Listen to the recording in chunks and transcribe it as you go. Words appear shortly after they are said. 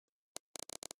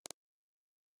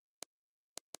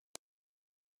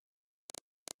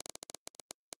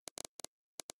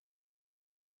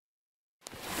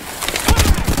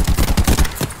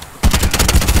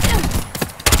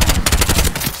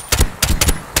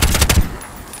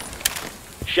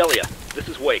Shelia, this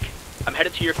is Wake. I'm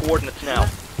headed to your coordinates now.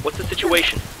 What's the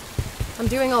situation? I'm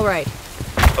doing all right.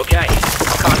 Okay,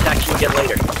 I'll contact you again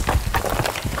later.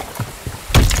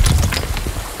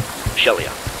 Shelia,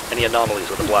 any anomalies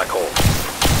with the black hole?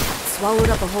 Swallowed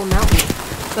up a whole mountain.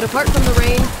 But apart from the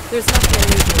rain, there's nothing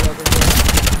unusual over here.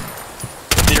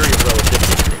 The theory of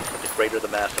relativity states that the greater the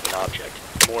mass of an object,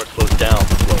 the more it slows down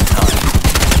the flow of time.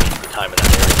 The time in that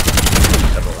area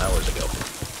several hours ago.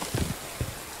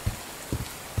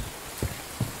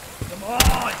 Come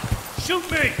on!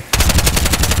 Shoot me!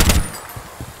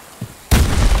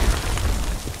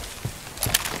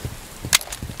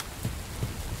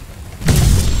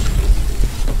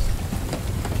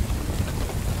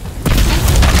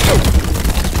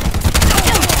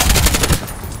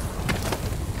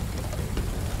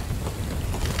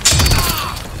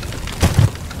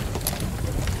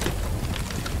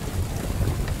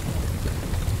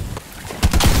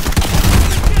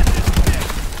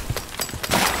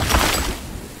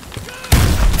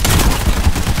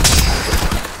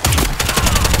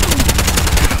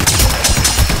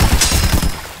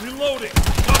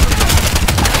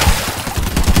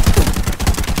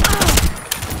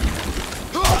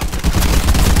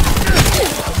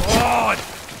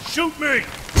 Shoot me!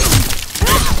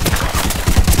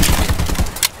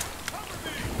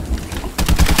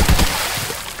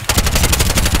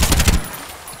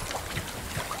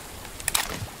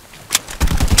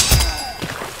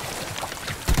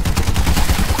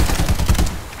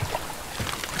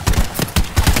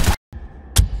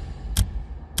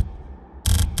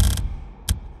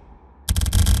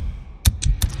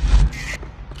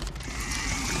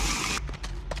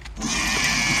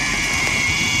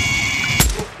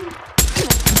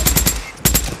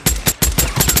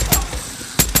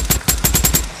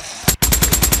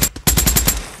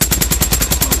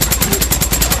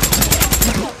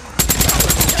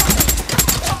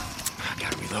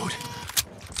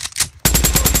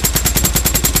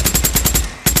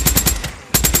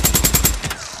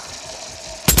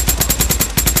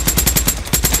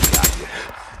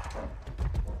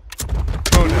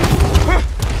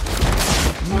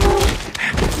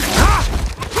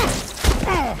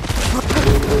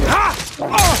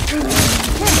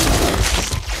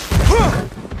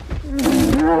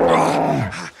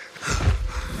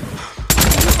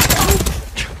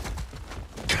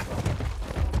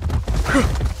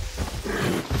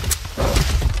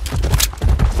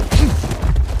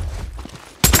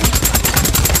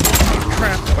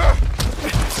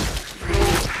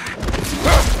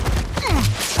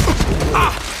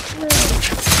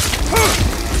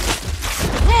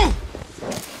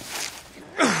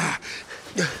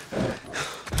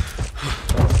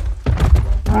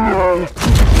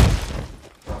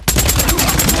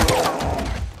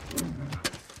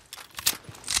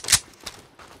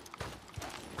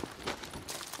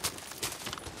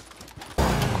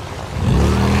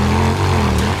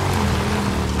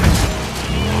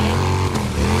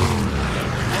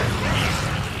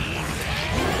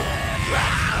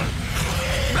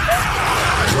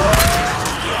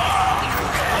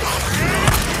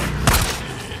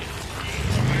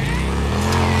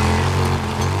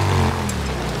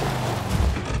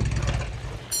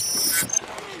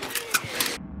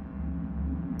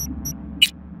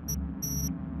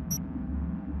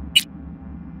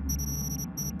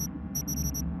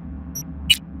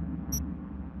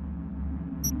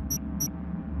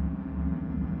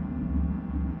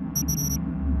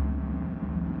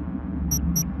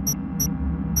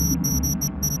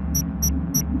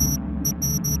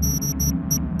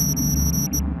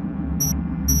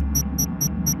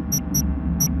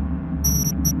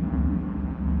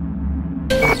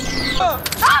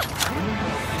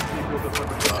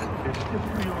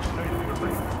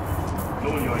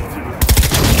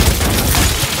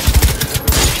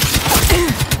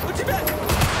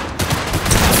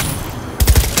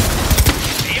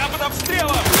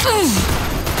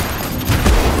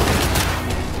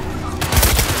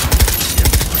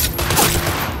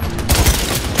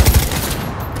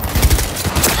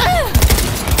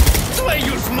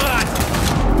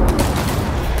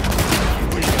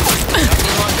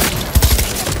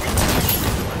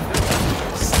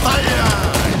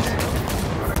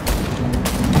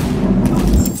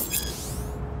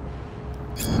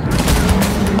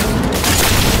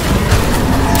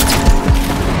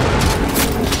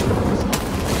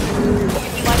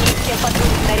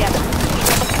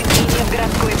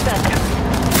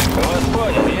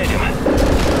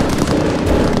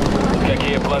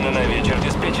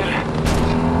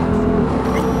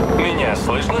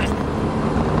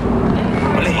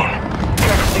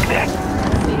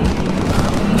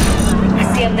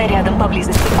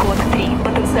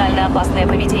 Потенциально опасное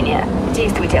поведение.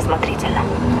 Действуйте осмотрительно.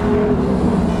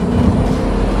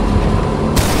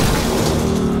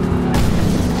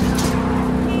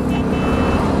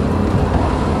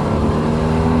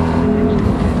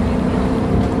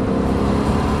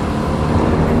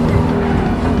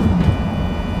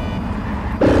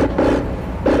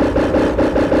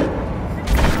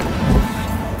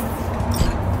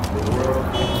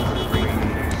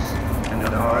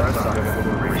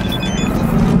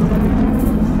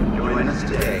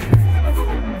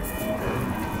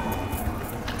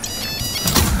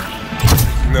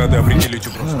 Надо определить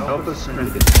угрозу. На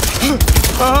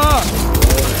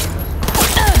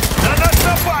нас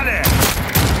напали!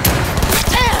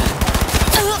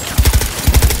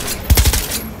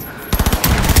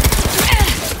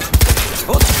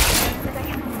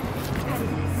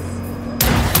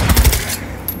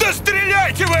 Да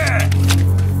стреляйте вы!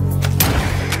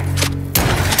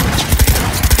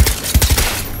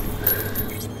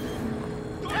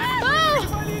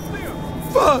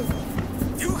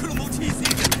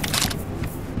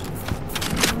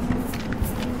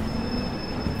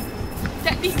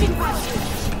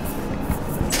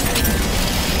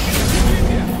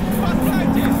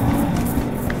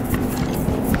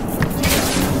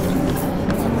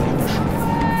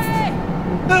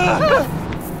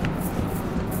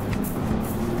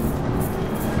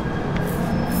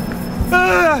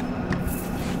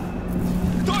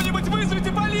 Кто-нибудь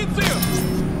вызовите полицию!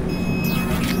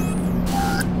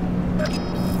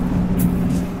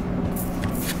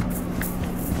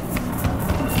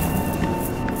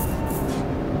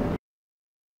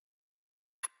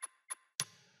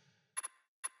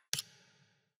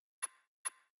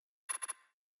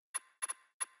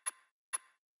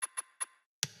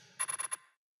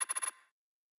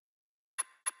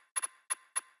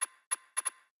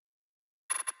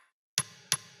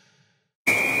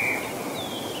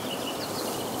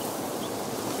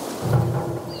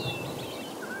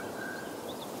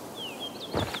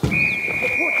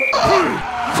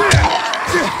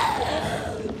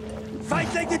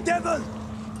 Fight like the devil!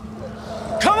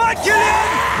 Come on,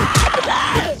 Xilence!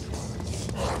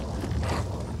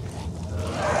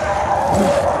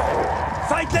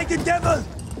 Fight like the devil!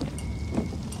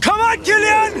 Come on,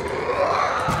 Xilence!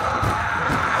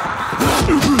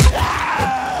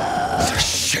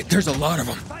 Shit, there's a lot of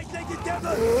them. Fight like the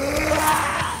devil!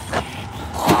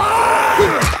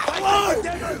 Fight like the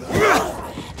devil!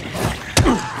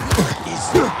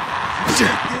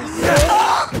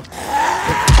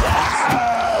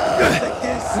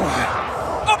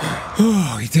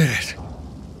 Oh, he did it.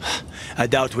 I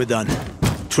doubt we're done.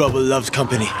 Trouble loves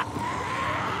company.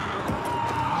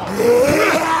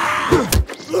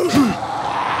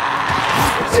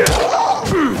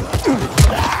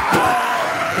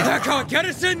 Echo, get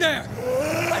us in there!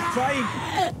 I'm trying.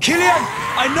 Xilence,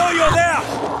 I know you're there!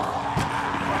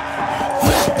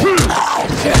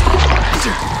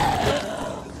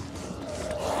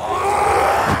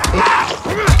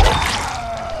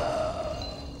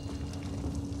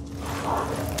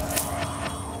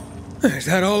 Is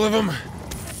that all of them?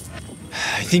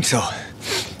 I think so.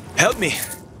 Help me.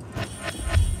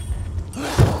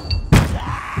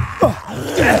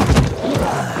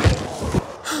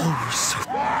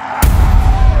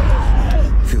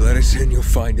 If you let us in, you'll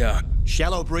find out.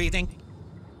 Shallow breathing.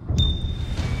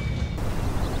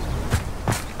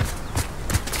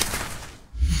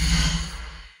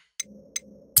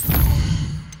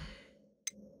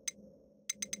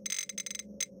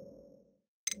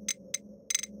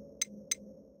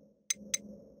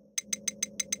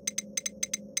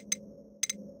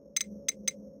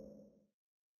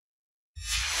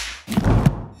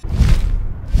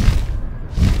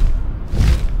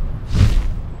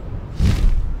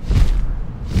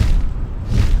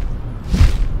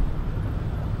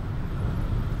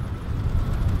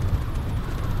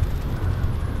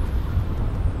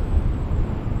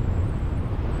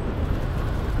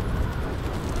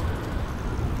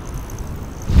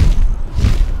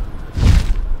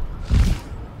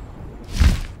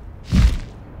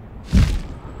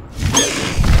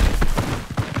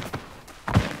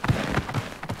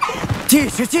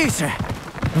 Тише, тише!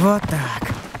 Вот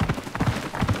так.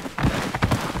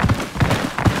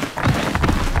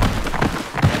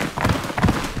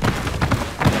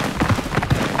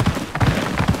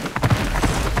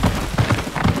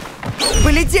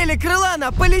 Полетели,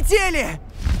 крылана, полетели!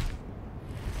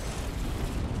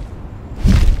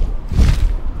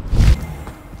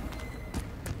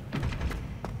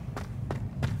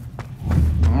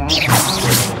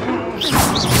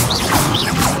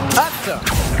 Atto!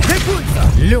 Depulso!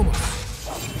 Lumos!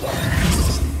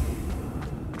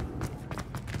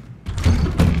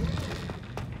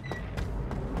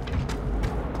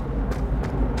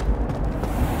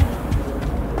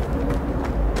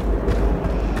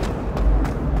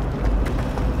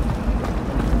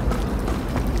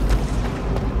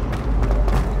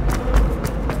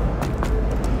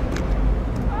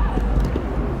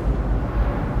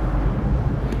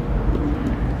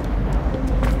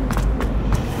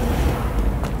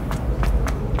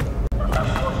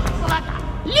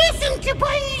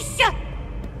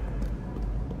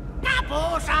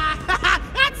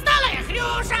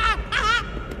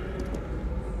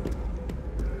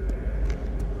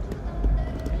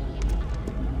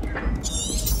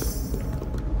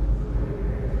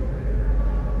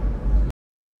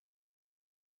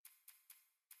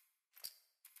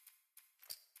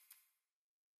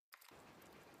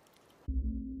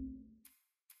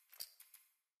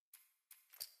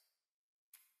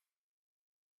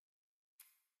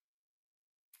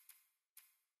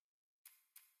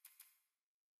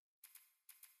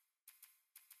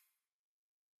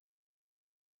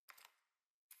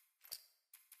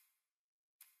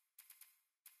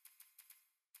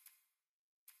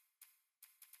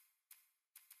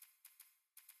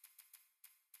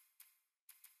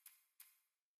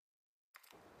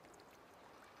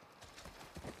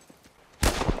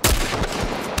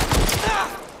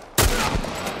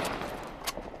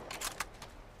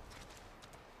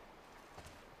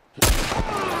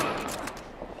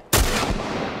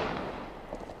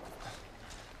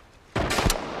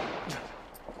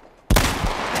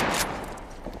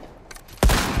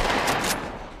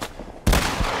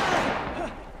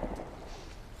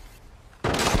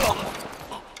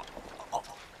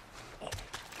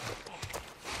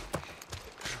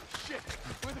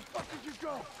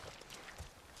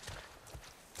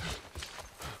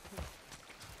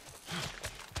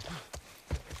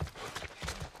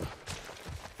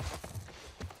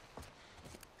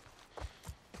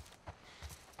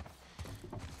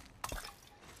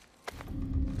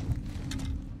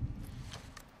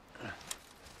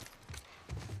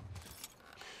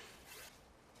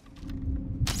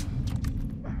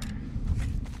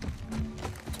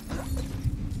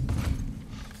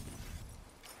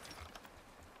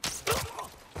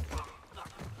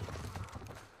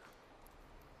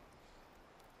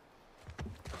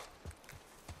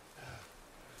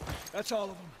 That's all of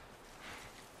them.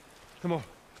 Come on,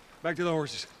 back to the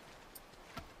horses.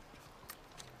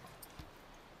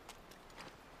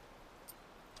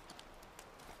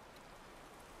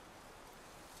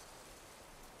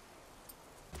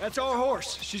 That's our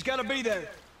horse. She's got to be there.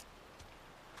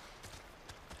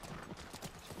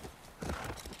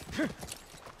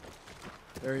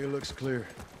 Area looks clear.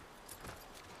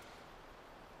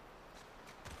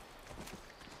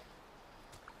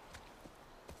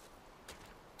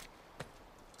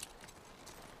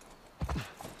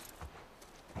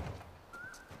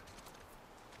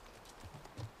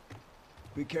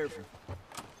 Be careful.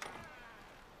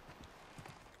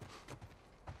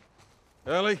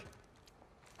 Ellie?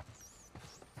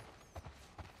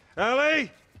 Ellie?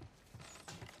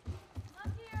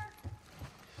 I'm here.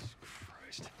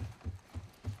 Christ.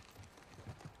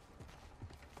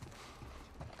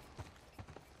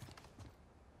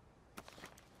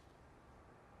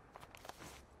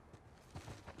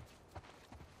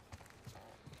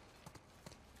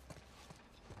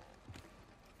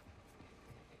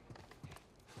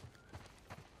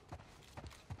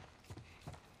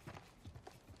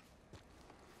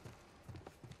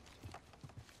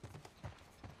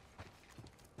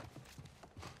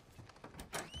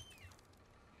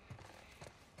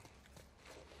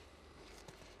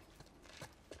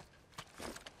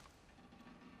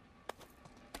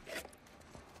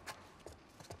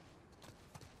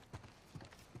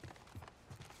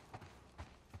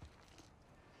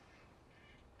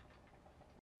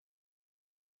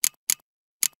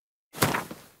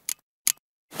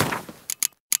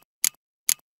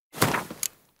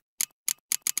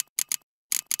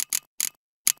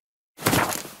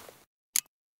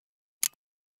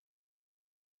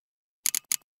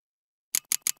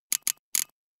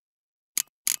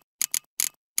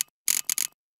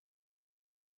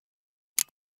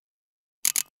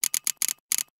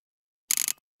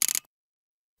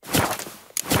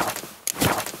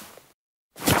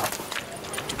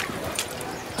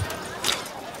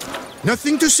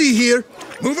 Nothing to see here.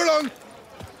 Move along.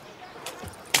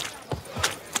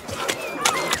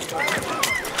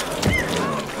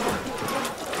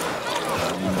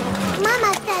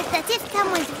 Mama says that if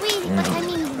someone's really, but I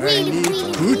mean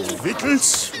really Good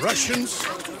victuals, Russians,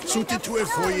 suited to a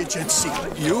voyage at sea.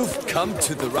 You've come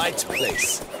to the right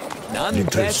place. None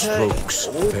Little better. strokes,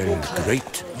 very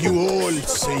great. You all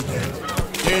say that.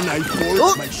 Then I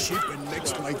board my ship and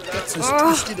next my guts as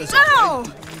twisted as a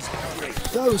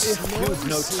Those you've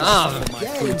no time for my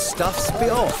good stuff spit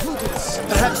off.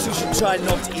 Perhaps you should try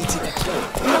not eating at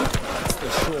all. It's the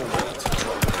sure way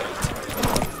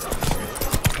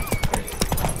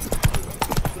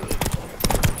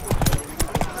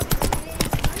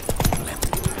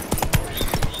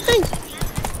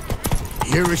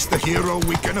to Here is the hero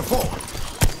we can afford.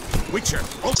 Witcher,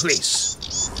 oh please.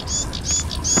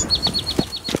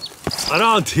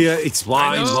 Around here, it's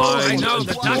wine, I know and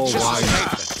the more Duchess is wine.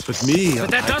 favorite. But me,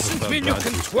 But that doesn't mean you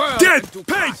can twirl. Dead! and do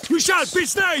Paint! classes. You shall be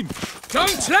slain!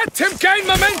 Don't let him gain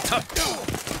momentum!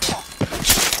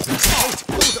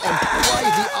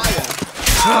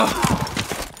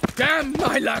 Damn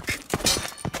my luck!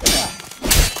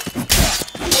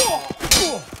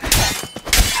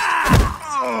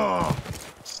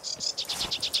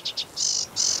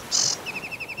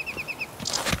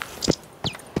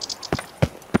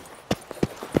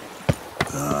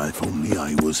 If only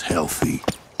I was healthy.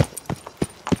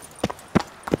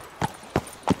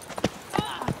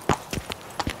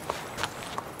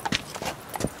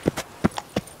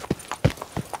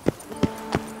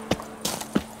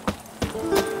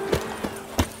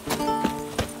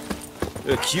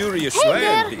 A curious Hey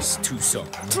land, there. this Tucson.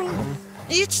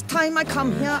 Each time I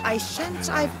come here, I sense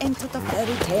I've entered a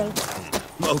fairy tale.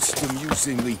 Most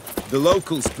amusingly, the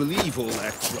locals believe all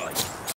that's right.